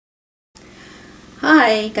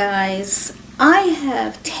Hi guys, I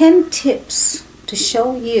have 10 tips to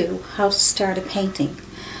show you how to start a painting.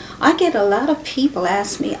 I get a lot of people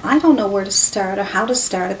ask me, I don't know where to start or how to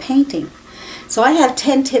start a painting. So I have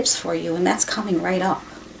 10 tips for you, and that's coming right up.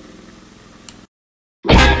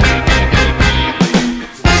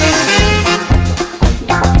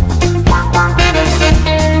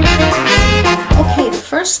 Okay, the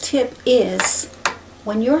first tip is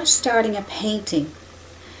when you're starting a painting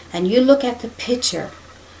and you look at the picture,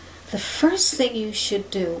 the first thing you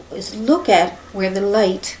should do is look at where the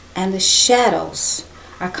light and the shadows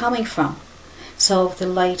are coming from. So if the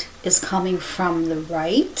light is coming from the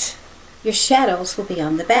right, your shadows will be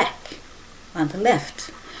on the back, on the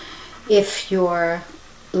left. If your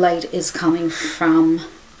light is coming from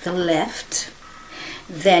the left,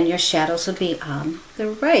 then your shadows will be on the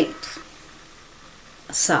right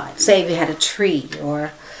side. Say if you had a tree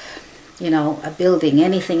or a building,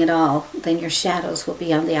 anything at all, then your shadows will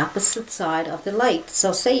be on the opposite side of the light.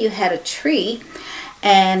 So say you had a tree,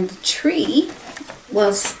 and the tree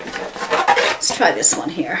was, let's try this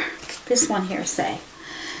one here. This one here, say.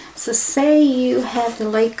 So say you have the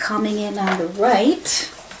light coming in on the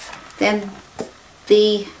right, then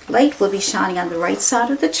the light will be shining on the right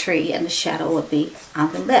side of the tree and the shadow will be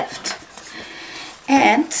on the left.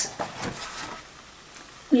 And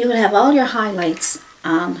you would have all your highlights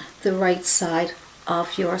on the right side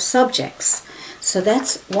of your subjects. So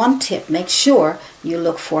that's one tip. Make sure you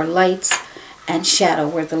look for lights and shadow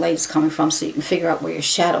where the light is coming from so you can figure out where your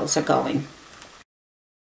shadows are going.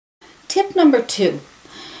 Tip number 2.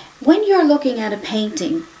 When you're looking at a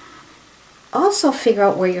painting, also figure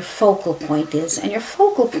out where your focal point is. And your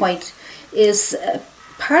focal point is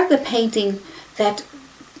part of the painting that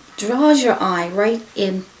draws your eye right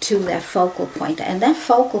into that focal point, and that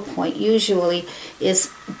focal point usually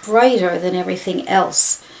is brighter than everything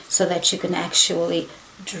else so that you can actually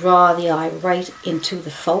draw the eye right into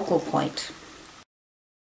the focal point.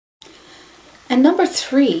 And number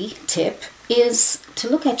 3 tip is to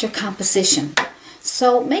look at your composition.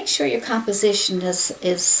 So make sure your composition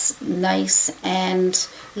is nice and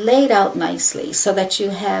laid out nicely so that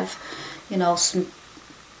you have some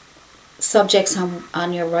subjects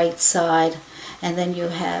on your right side, and then you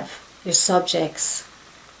have your subjects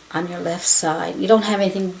on your left side. You don't have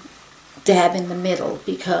anything dab in the middle,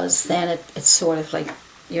 because then it's sort of like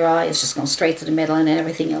your eye is just going straight to the middle and then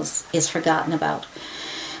everything else is forgotten about.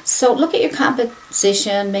 So look at your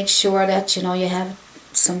composition, make sure that you have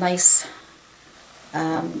some nice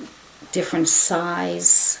different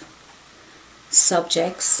size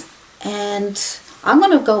subjects, and I'm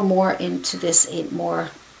going to go more into this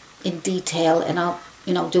in detail, and I'll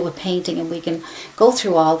do a painting and we can go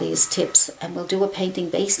through all these tips, and we'll do a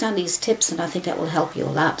painting based on these tips, and I think that will help you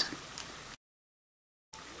a lot.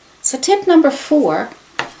 So tip number 4,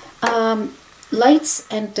 lights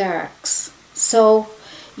and darks. So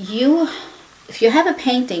if you have a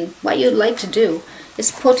painting, what you'd like to do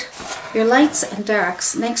is put your lights and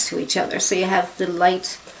darks next to each other. So you have the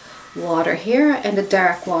light water here and the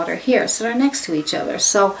dark water here, so they're next to each other.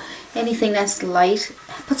 So anything that's light,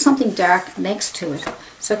 put something dark next to it.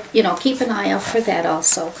 So keep an eye out for that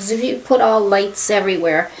also, because if you put all lights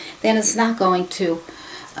everywhere, then it's not going to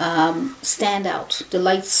stand out. The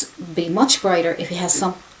lights be much brighter if you have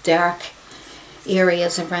some dark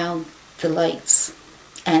areas around the lights,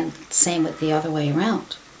 and same with the other way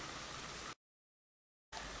around.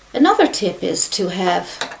 Another tip is to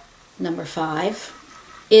have, number 5,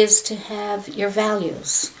 is to have your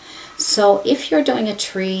values. So if you're doing a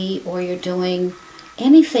tree or you're doing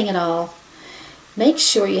anything at all, make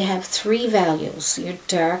sure you have 3 values: your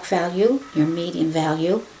dark value, your medium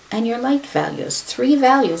value, and your light values. 3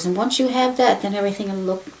 values, and once you have that, then everything will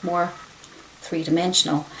look more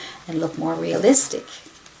three-dimensional and look more realistic.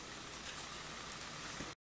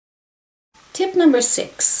 Tip number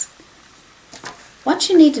 6. What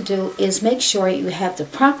you need to do is make sure you have the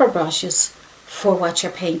proper brushes for what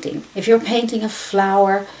you're painting. If you're painting a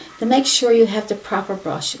flower, then make sure you have the proper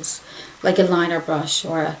brushes, like a liner brush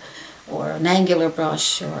or an angular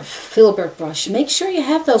brush or a filbert brush. Make sure you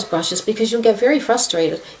have those brushes, because you'll get very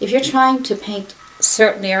frustrated if you're trying to paint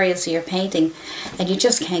certain areas of your painting and you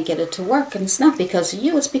just can't get it to work. And it's not because of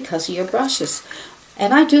you, it's because of your brushes.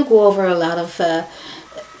 And I do go over a lot of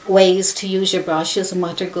ways to use your brushes and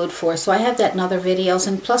what they're good for. So I have that in other videos,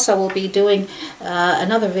 and plus I will be doing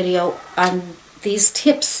another video on these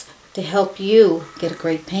tips to help you get a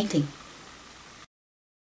great painting.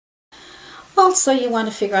 Also, you want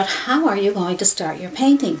to figure out, how are you going to start your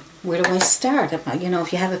painting? Where do I start? If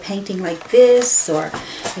you have a painting like this, or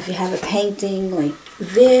if you have a painting like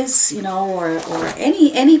this, or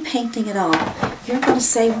any painting at all, You're going to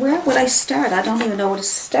say, where would I start? I don't even know where to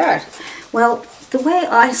start. Well, the way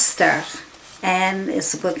I start, and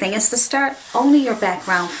it's a good thing, is to start only your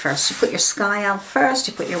background first. You put your sky on first,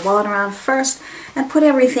 you put your water on first, and put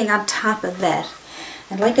everything on top of that.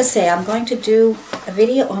 And like I say, I'm going to do a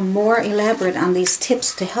video on more elaborate on these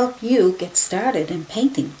tips to help you get started in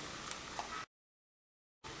painting.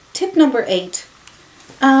 Tip number 8,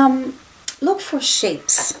 look for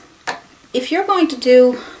shapes. If you're going to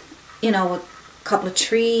do, a couple of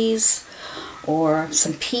trees, or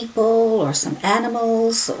some people, or some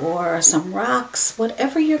animals, or some rocks,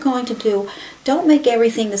 whatever you're going to do, don't make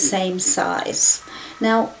everything the same size.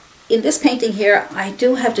 Now, in this painting here, I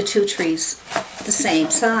do have the 2 trees the same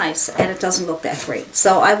size, and it doesn't look that great.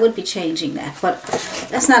 So I would be changing that, but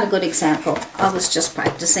that's not a good example. I was just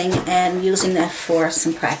practicing and using that for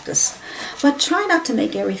some practice. But try not to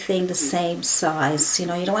make everything the same size. You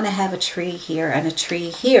don't want to have a tree here and a tree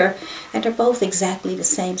here, and they're both exactly the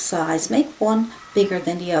same size. Make one bigger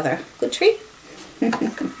than the other. Good tree?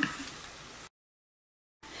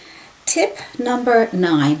 Tip number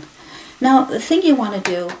 9. Now, the thing you want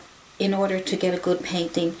to do in order to get a good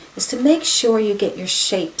painting is to make sure you get your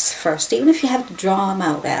shapes first, even if you have to draw them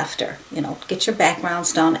out after. Get your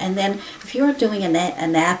backgrounds done, and then if you're doing an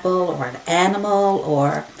apple or an animal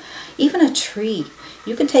or even a tree,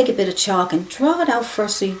 you can take a bit of chalk and draw it out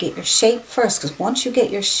first so you get your shape first, because once you get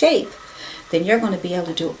your shape, then you're going to be able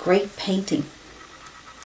to do a great painting.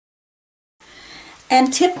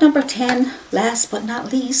 And tip number 10, last but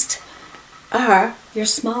not least, are your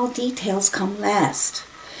small details come last.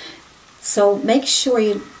 So make sure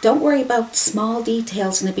you don't worry about small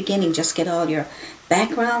details in the beginning. Just get all your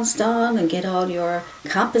backgrounds done and get all your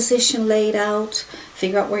composition laid out.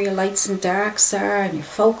 Figure out where your lights and darks are and your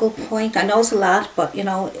focal point. I know it's a lot, but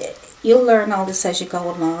you'll learn all this as you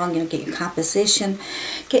go along. Get your composition,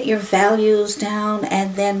 get your values down,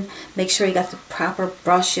 and then make sure you got the proper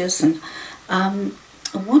brushes. And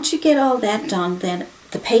once you get all that done, then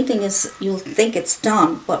the painting you'll think it's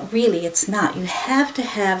done, but really it's not. You have to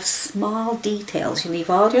have small details. You leave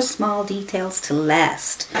all your small details to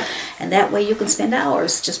last. And that way you can spend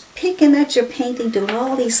hours just picking at your painting, doing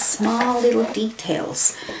all these small little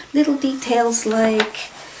details. Little details like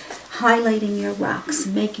highlighting your rocks,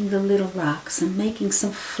 and making the little rocks, and making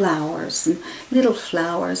some flowers, and little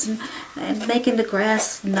flowers, and making the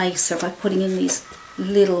grass nicer by putting in these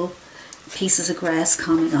little pieces of grass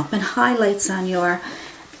coming up, and highlights on your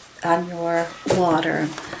water,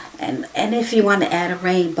 and if you want to add a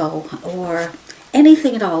rainbow or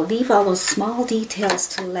anything at all, leave all those small details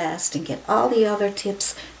to last and get all the other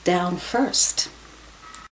tips down first.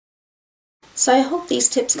 So I hope these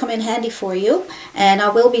tips come in handy for you, and I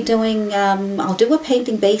will be doing, I'll do a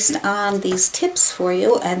painting based on these tips for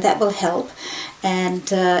you, and that will help. And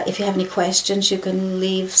if you have any questions, you can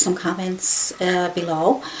leave some comments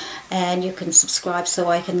below, and you can subscribe so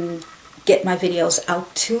I can get my videos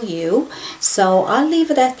out to you. So I'll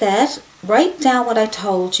leave it at that. Write down what I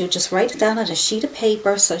told you. Just write it down on a sheet of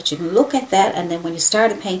paper so that you can look at that, and then when you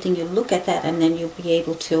start a painting, you look at that, and then you'll be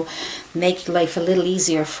able to make life a little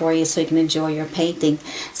easier for you so you can enjoy your painting.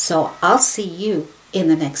 So I'll see you in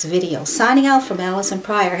the next video. Signing out from Allison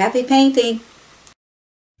Prior. Happy painting!